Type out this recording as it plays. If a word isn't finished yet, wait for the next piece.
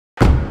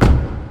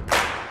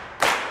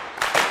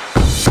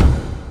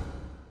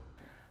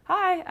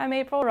Hi, I'm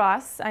April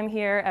Ross. I'm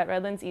here at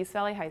Redlands East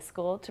Valley High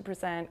School to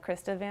present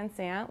Krista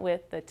Vansant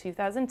with the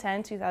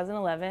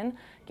 2010-2011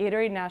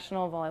 Gatorade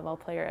National Volleyball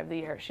Player of the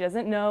Year. She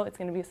doesn't know, it's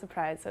going to be a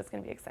surprise, so it's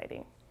going to be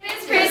exciting.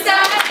 It's Krista,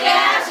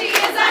 yeah, she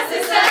is our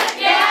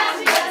sister, yeah,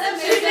 she does the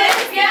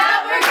business,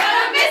 yeah, we're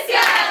gonna miss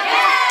ya,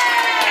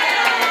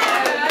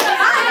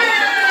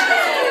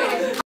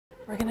 yeah!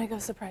 We're going to go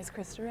surprise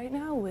Krista right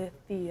now with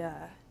the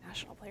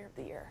National Player of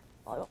the Year,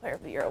 Volleyball Player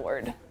of the Year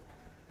award.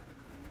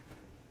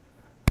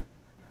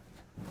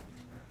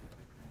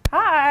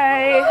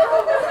 Hi!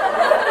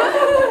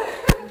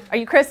 Are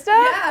you Krista?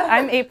 Yeah.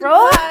 I'm April.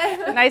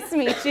 Hi. Nice to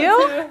meet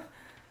you.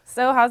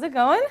 So how's it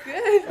going?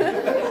 Good.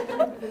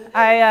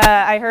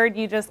 I heard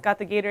you just got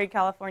the Gatorade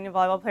California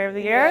Volleyball Player of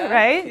the Year, Yeah,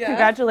 right? yeah.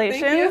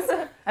 Congratulations. Thank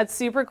you. That's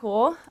super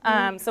cool.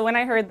 So when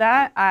I heard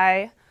that,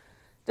 I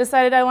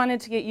decided I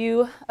wanted to get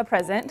you a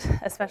present,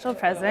 a special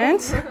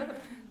present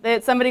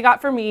that somebody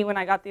got for me when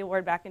I got the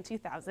award back in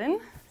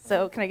 2000.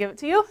 So can I give it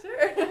to you?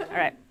 Sure. All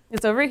right.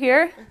 It's over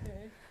here. Okay.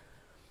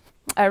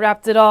 I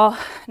wrapped it all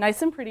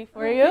nice and pretty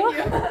for you.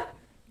 Thank you.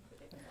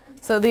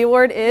 So the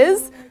award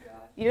is,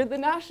 you're the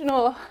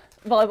National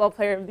Volleyball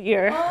Player of the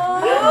Year.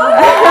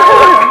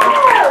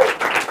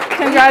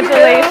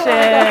 Congratulations.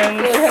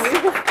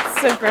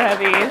 Super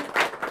heavy.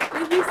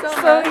 Thank you so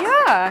much. So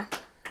yeah,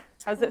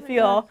 how's it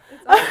feel?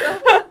 It's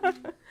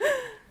awesome.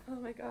 Oh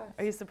my gosh.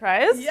 Are you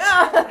surprised?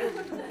 Yeah.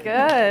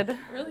 Good. I'm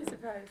really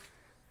surprised.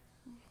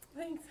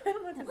 Thanks. I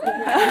don't know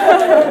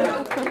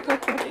what to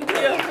say. Thank you.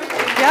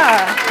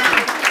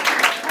 Yeah.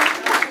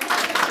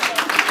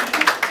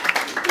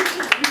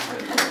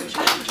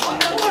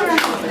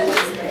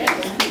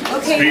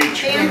 Okay,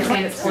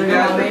 and so,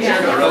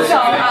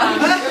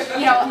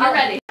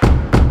 already.